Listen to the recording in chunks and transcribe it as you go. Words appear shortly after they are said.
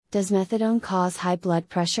Does methadone cause high blood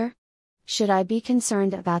pressure? Should I be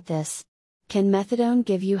concerned about this? Can methadone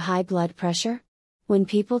give you high blood pressure? When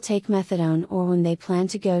people take methadone or when they plan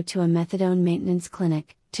to go to a methadone maintenance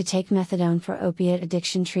clinic to take methadone for opiate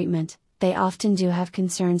addiction treatment, they often do have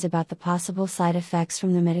concerns about the possible side effects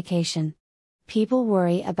from the medication. People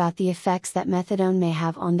worry about the effects that methadone may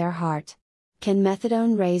have on their heart. Can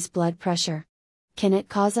methadone raise blood pressure? Can it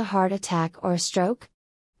cause a heart attack or a stroke?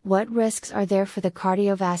 What risks are there for the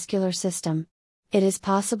cardiovascular system? It is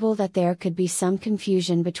possible that there could be some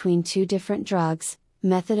confusion between two different drugs,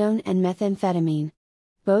 methadone and methamphetamine.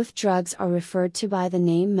 Both drugs are referred to by the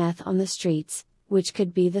name meth on the streets, which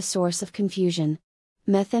could be the source of confusion.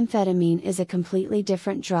 Methamphetamine is a completely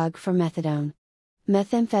different drug from methadone.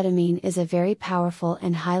 Methamphetamine is a very powerful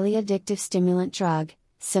and highly addictive stimulant drug,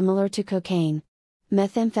 similar to cocaine.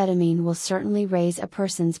 Methamphetamine will certainly raise a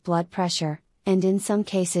person's blood pressure, and in some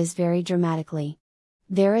cases very dramatically.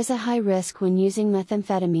 There is a high risk when using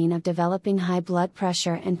methamphetamine of developing high blood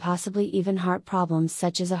pressure and possibly even heart problems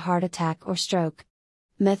such as a heart attack or stroke.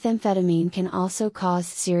 Methamphetamine can also cause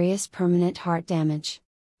serious permanent heart damage.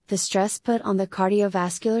 The stress put on the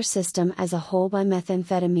cardiovascular system as a whole by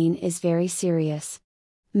methamphetamine is very serious.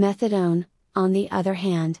 Methadone, on the other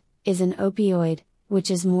hand, is an opioid,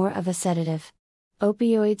 which is more of a sedative.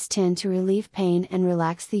 Opioids tend to relieve pain and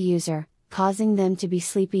relax the user, causing them to be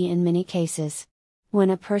sleepy in many cases. When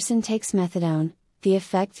a person takes methadone, the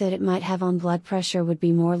effect that it might have on blood pressure would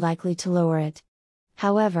be more likely to lower it.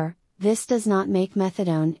 However, this does not make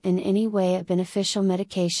methadone in any way a beneficial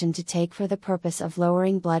medication to take for the purpose of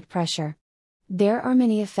lowering blood pressure. There are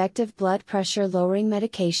many effective blood pressure lowering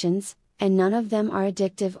medications, and none of them are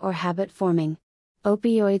addictive or habit forming.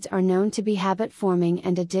 Opioids are known to be habit forming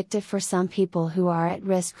and addictive for some people who are at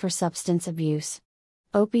risk for substance abuse.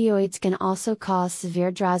 Opioids can also cause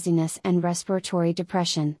severe drowsiness and respiratory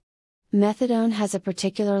depression. Methadone has a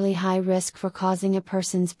particularly high risk for causing a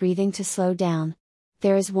person's breathing to slow down.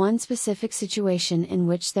 There is one specific situation in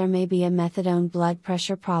which there may be a methadone blood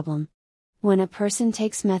pressure problem. When a person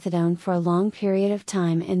takes methadone for a long period of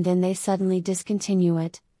time and then they suddenly discontinue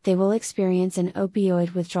it, they will experience an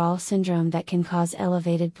opioid withdrawal syndrome that can cause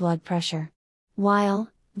elevated blood pressure. While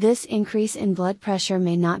this increase in blood pressure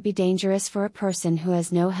may not be dangerous for a person who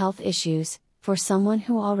has no health issues, for someone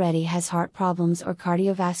who already has heart problems or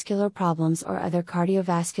cardiovascular problems or other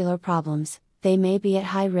cardiovascular problems, they may be at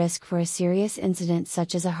high risk for a serious incident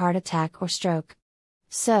such as a heart attack or stroke.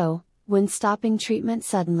 So, when stopping treatment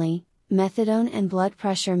suddenly, methadone and blood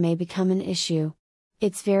pressure may become an issue.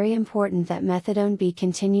 It's very important that methadone be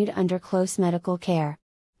continued under close medical care.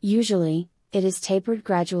 Usually, it is tapered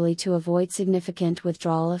gradually to avoid significant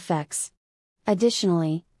withdrawal effects.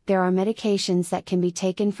 Additionally, there are medications that can be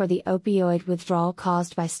taken for the opioid withdrawal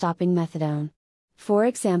caused by stopping methadone. For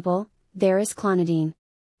example, there is clonidine.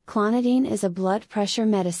 Clonidine is a blood pressure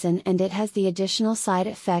medicine and it has the additional side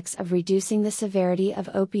effects of reducing the severity of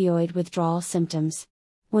opioid withdrawal symptoms.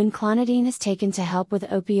 When clonidine is taken to help with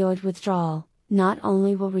opioid withdrawal, not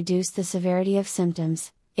only will reduce the severity of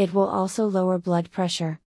symptoms, it will also lower blood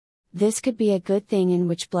pressure. This could be a good thing in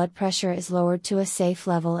which blood pressure is lowered to a safe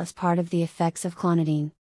level as part of the effects of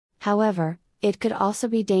clonidine. However, it could also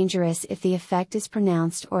be dangerous if the effect is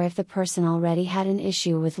pronounced or if the person already had an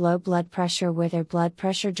issue with low blood pressure where their blood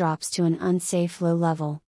pressure drops to an unsafe low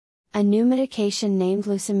level. A new medication named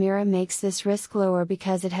Lucemyra makes this risk lower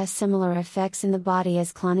because it has similar effects in the body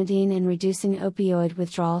as clonidine in reducing opioid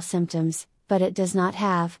withdrawal symptoms, but it does not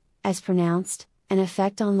have, as pronounced, an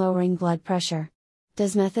effect on lowering blood pressure.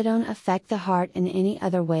 Does methadone affect the heart in any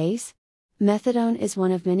other ways? Methadone is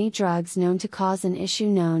one of many drugs known to cause an issue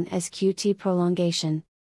known as QT prolongation.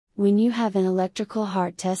 When you have an electrical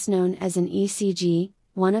heart test known as an ECG,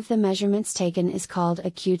 one of the measurements taken is called a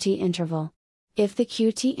QT interval. If the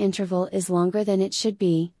QT interval is longer than it should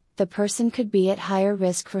be, the person could be at higher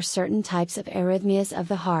risk for certain types of arrhythmias of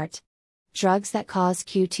the heart. Drugs that cause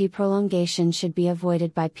QT prolongation should be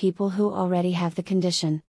avoided by people who already have the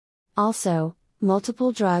condition. Also,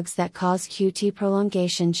 multiple drugs that cause QT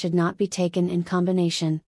prolongation should not be taken in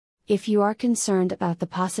combination. If you are concerned about the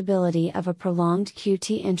possibility of a prolonged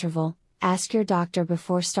QT interval, ask your doctor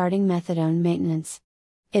before starting methadone maintenance.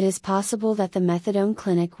 It is possible that the methadone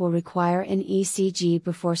clinic will require an ECG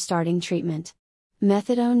before starting treatment.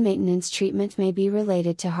 Methadone maintenance treatment may be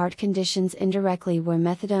related to heart conditions indirectly where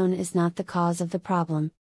methadone is not the cause of the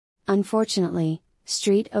problem. Unfortunately,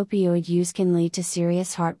 street opioid use can lead to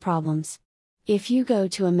serious heart problems. If you go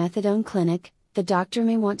to a methadone clinic, the doctor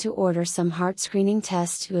may want to order some heart screening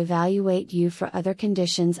tests to evaluate you for other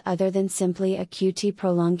conditions other than simply a QT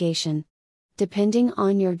prolongation. Depending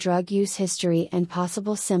on your drug use history and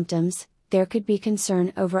possible symptoms, there could be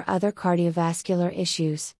concern over other cardiovascular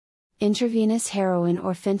issues. Intravenous heroin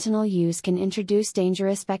or fentanyl use can introduce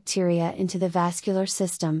dangerous bacteria into the vascular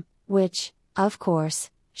system, which, of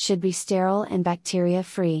course, should be sterile and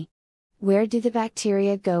bacteria-free. Where do the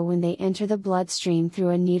bacteria go when they enter the bloodstream through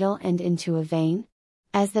a needle and into a vein?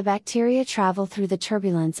 As the bacteria travel through the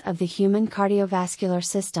turbulence of the human cardiovascular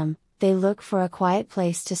system, they look for a quiet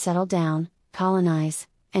place to settle down, colonize,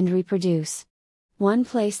 and reproduce. One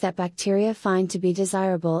place that bacteria find to be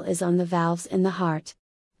desirable is on the valves in the heart.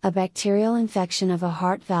 A bacterial infection of a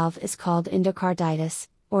heart valve is called endocarditis,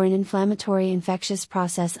 or an inflammatory infectious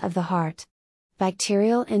process of the heart.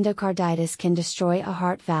 Bacterial endocarditis can destroy a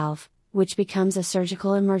heart valve, which becomes a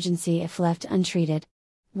surgical emergency if left untreated.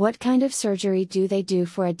 What kind of surgery do they do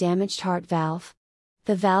for a damaged heart valve?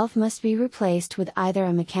 The valve must be replaced with either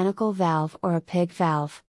a mechanical valve or a PIG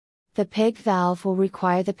valve. The PIG valve will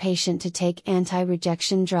require the patient to take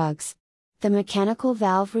anti-rejection drugs. The mechanical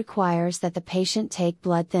valve requires that the patient take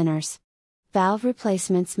blood thinners. Valve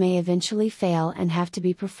replacements may eventually fail and have to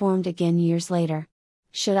be performed again years later.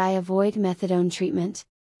 Should I avoid methadone treatment?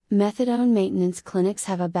 Methadone maintenance clinics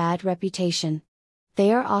have a bad reputation.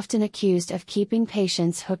 They are often accused of keeping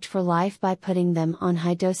patients hooked for life by putting them on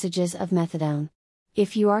high dosages of methadone.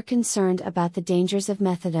 If you are concerned about the dangers of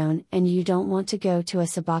methadone and you don't want to go to a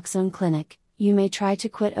Suboxone clinic, you may try to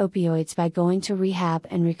quit opioids by going to rehab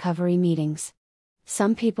and recovery meetings.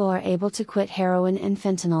 Some people are able to quit heroin and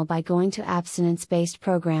fentanyl by going to abstinence-based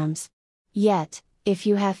programs. Yet, if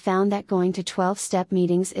you have found that going to 12-step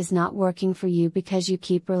meetings is not working for you because you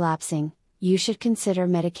keep relapsing, you should consider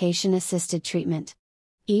medication-assisted treatment.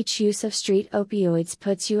 Each use of street opioids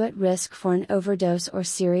puts you at risk for an overdose or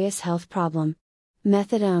serious health problem.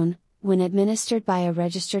 Methadone, when administered by a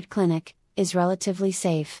registered clinic, is relatively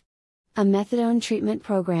safe. A methadone treatment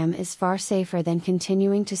program is far safer than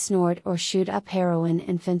continuing to snort or shoot up heroin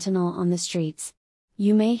and fentanyl on the streets.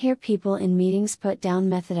 You may hear people in meetings put down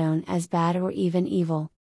methadone as bad or even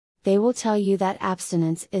evil. They will tell you that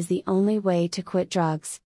abstinence is the only way to quit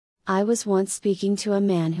drugs. I was once speaking to a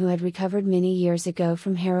man who had recovered many years ago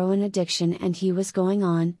from heroin addiction, and he was going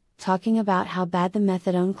on, talking about how bad the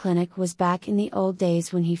methadone clinic was back in the old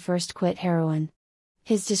days when he first quit heroin.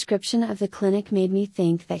 His description of the clinic made me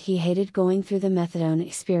think that he hated going through the methadone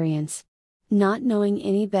experience. Not knowing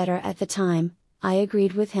any better at the time, I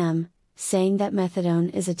agreed with him, saying that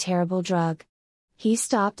methadone is a terrible drug. He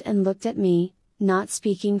stopped and looked at me, not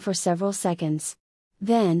speaking for several seconds.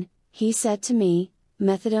 Then, he said to me,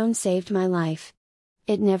 "Methadone saved my life."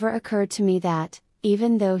 It never occurred to me that,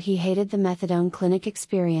 even though he hated the methadone clinic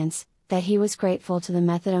experience, that he was grateful to the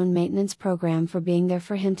methadone maintenance program for being there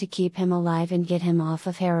for him to keep him alive and get him off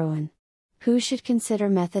of heroin. Who should consider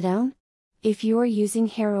methadone? If you are using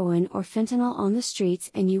heroin or fentanyl on the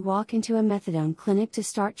streets and you walk into a methadone clinic to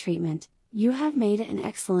start treatment, you have made an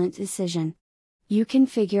excellent decision. You can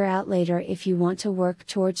figure out later if you want to work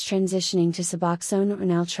towards transitioning to Suboxone or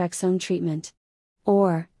naltrexone treatment.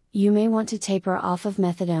 Or, you may want to taper off of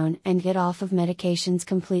methadone and get off of medications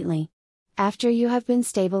completely. After you have been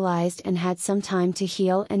stabilized and had some time to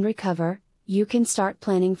heal and recover, you can start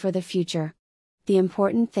planning for the future. The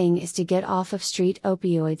important thing is to get off of street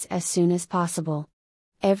opioids as soon as possible.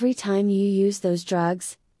 Every time you use those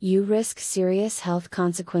drugs, you risk serious health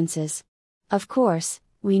consequences. Of course,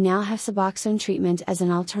 we now have Suboxone treatment as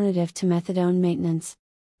an alternative to methadone maintenance.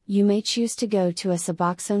 You may choose to go to a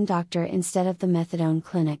Suboxone doctor instead of the methadone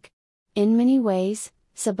clinic. In many ways,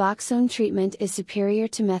 Suboxone treatment is superior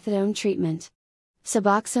to methadone treatment.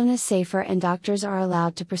 Suboxone is safer and doctors are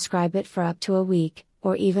allowed to prescribe it for up to a week,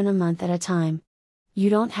 or even a month at a time. You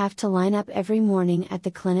don't have to line up every morning at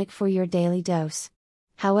the clinic for your daily dose.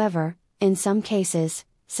 However, in some cases,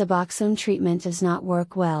 Suboxone treatment does not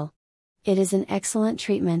work well. It is an excellent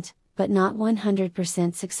treatment, but not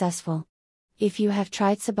 100% successful. If you have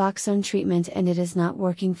tried Suboxone treatment and it is not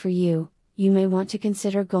working for you, you may want to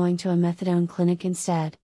consider going to a methadone clinic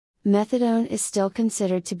instead. Methadone is still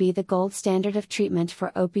considered to be the gold standard of treatment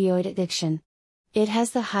for opioid addiction. It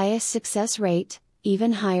has the highest success rate,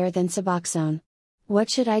 even higher than Suboxone. What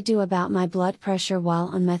should I do about my blood pressure while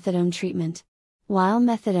on methadone treatment? While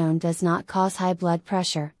methadone does not cause high blood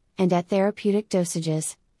pressure, and at therapeutic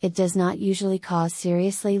dosages, it does not usually cause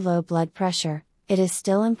seriously low blood pressure, it is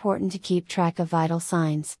still important to keep track of vital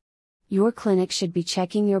signs. Your clinic should be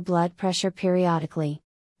checking your blood pressure periodically.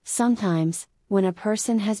 Sometimes, when a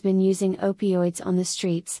person has been using opioids on the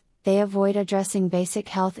streets, they avoid addressing basic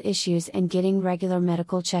health issues and getting regular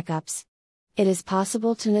medical checkups. It is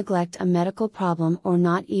possible to neglect a medical problem or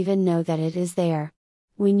not even know that it is there.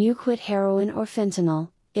 When you quit heroin or fentanyl,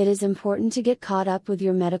 it is important to get caught up with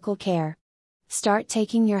your medical care. Start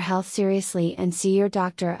taking your health seriously and see your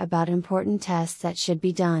doctor about important tests that should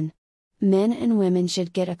be done. Men and women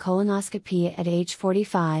should get a colonoscopy at age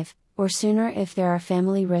 45, or sooner if there are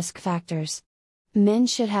family risk factors. Men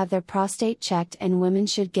should have their prostate checked and women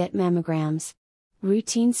should get mammograms.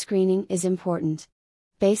 Routine screening is important.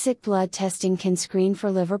 Basic blood testing can screen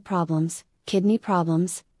for liver problems, kidney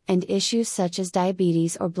problems, and issues such as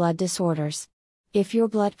diabetes or blood disorders. If your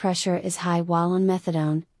blood pressure is high while on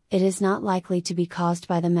methadone, it is not likely to be caused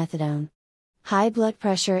by the methadone. High blood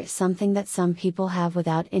pressure is something that some people have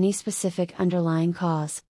without any specific underlying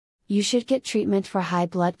cause. You should get treatment for high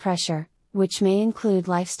blood pressure, which may include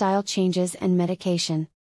lifestyle changes and medication.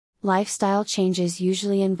 Lifestyle changes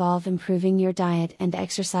usually involve improving your diet and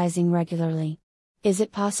exercising regularly. Is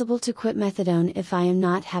it possible to quit methadone if I am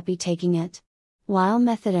not happy taking it? While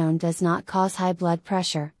methadone does not cause high blood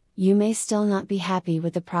pressure, you may still not be happy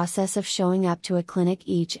with the process of showing up to a clinic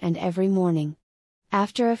each and every morning.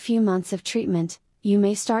 After a few months of treatment, you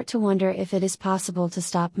may start to wonder if it is possible to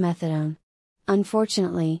stop methadone.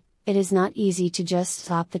 Unfortunately, it is not easy to just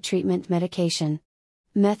stop the treatment medication.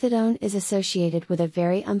 Methadone is associated with a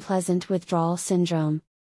very unpleasant withdrawal syndrome.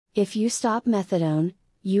 If you stop methadone,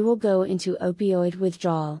 you will go into opioid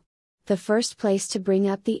withdrawal. The first place to bring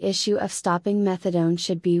up the issue of stopping methadone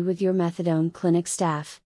should be with your methadone clinic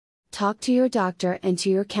staff. Talk to your doctor and to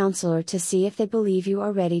your counselor to see if they believe you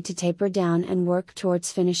are ready to taper down and work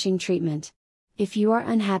towards finishing treatment. If you are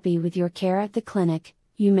unhappy with your care at the clinic,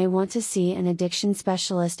 you may want to see an addiction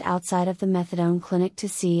specialist outside of the methadone clinic to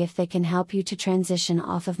see if they can help you to transition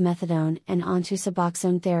off of methadone and onto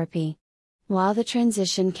Suboxone therapy. While the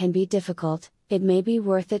transition can be difficult, it may be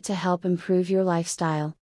worth it to help improve your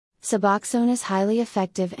lifestyle. Suboxone is highly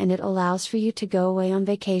effective and it allows for you to go away on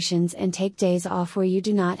vacations and take days off where you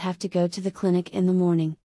do not have to go to the clinic in the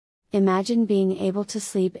morning. Imagine being able to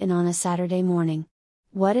sleep in on a Saturday morning.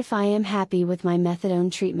 What if I am happy with my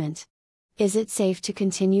methadone treatment? Is it safe to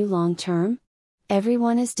continue long term?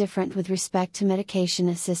 Everyone is different with respect to medication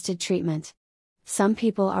assisted treatment. Some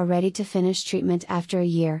people are ready to finish treatment after a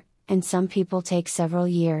year, and some people take several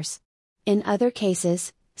years. In other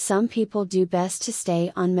cases, some people do best to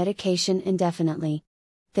stay on medication indefinitely.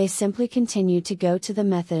 They simply continue to go to the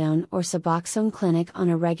methadone or Suboxone clinic on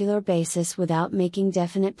a regular basis without making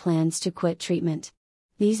definite plans to quit treatment.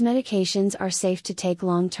 These medications are safe to take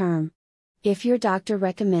long term. If your doctor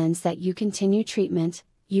recommends that you continue treatment,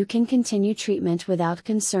 you can continue treatment without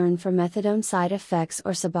concern for methadone side effects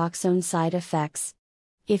or Suboxone side effects.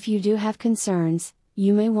 If you do have concerns,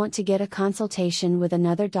 you may want to get a consultation with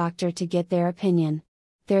another doctor to get their opinion.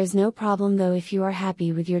 There is no problem though if you are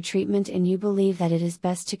happy with your treatment and you believe that it is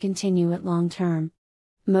best to continue it long term.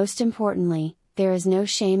 Most importantly, there is no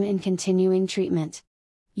shame in continuing treatment.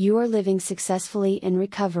 You are living successfully in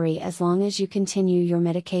recovery as long as you continue your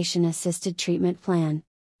medication-assisted treatment plan.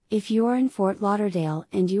 If you are in Fort Lauderdale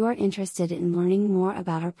and you are interested in learning more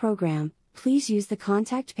about our program, please use the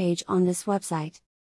contact page on this website.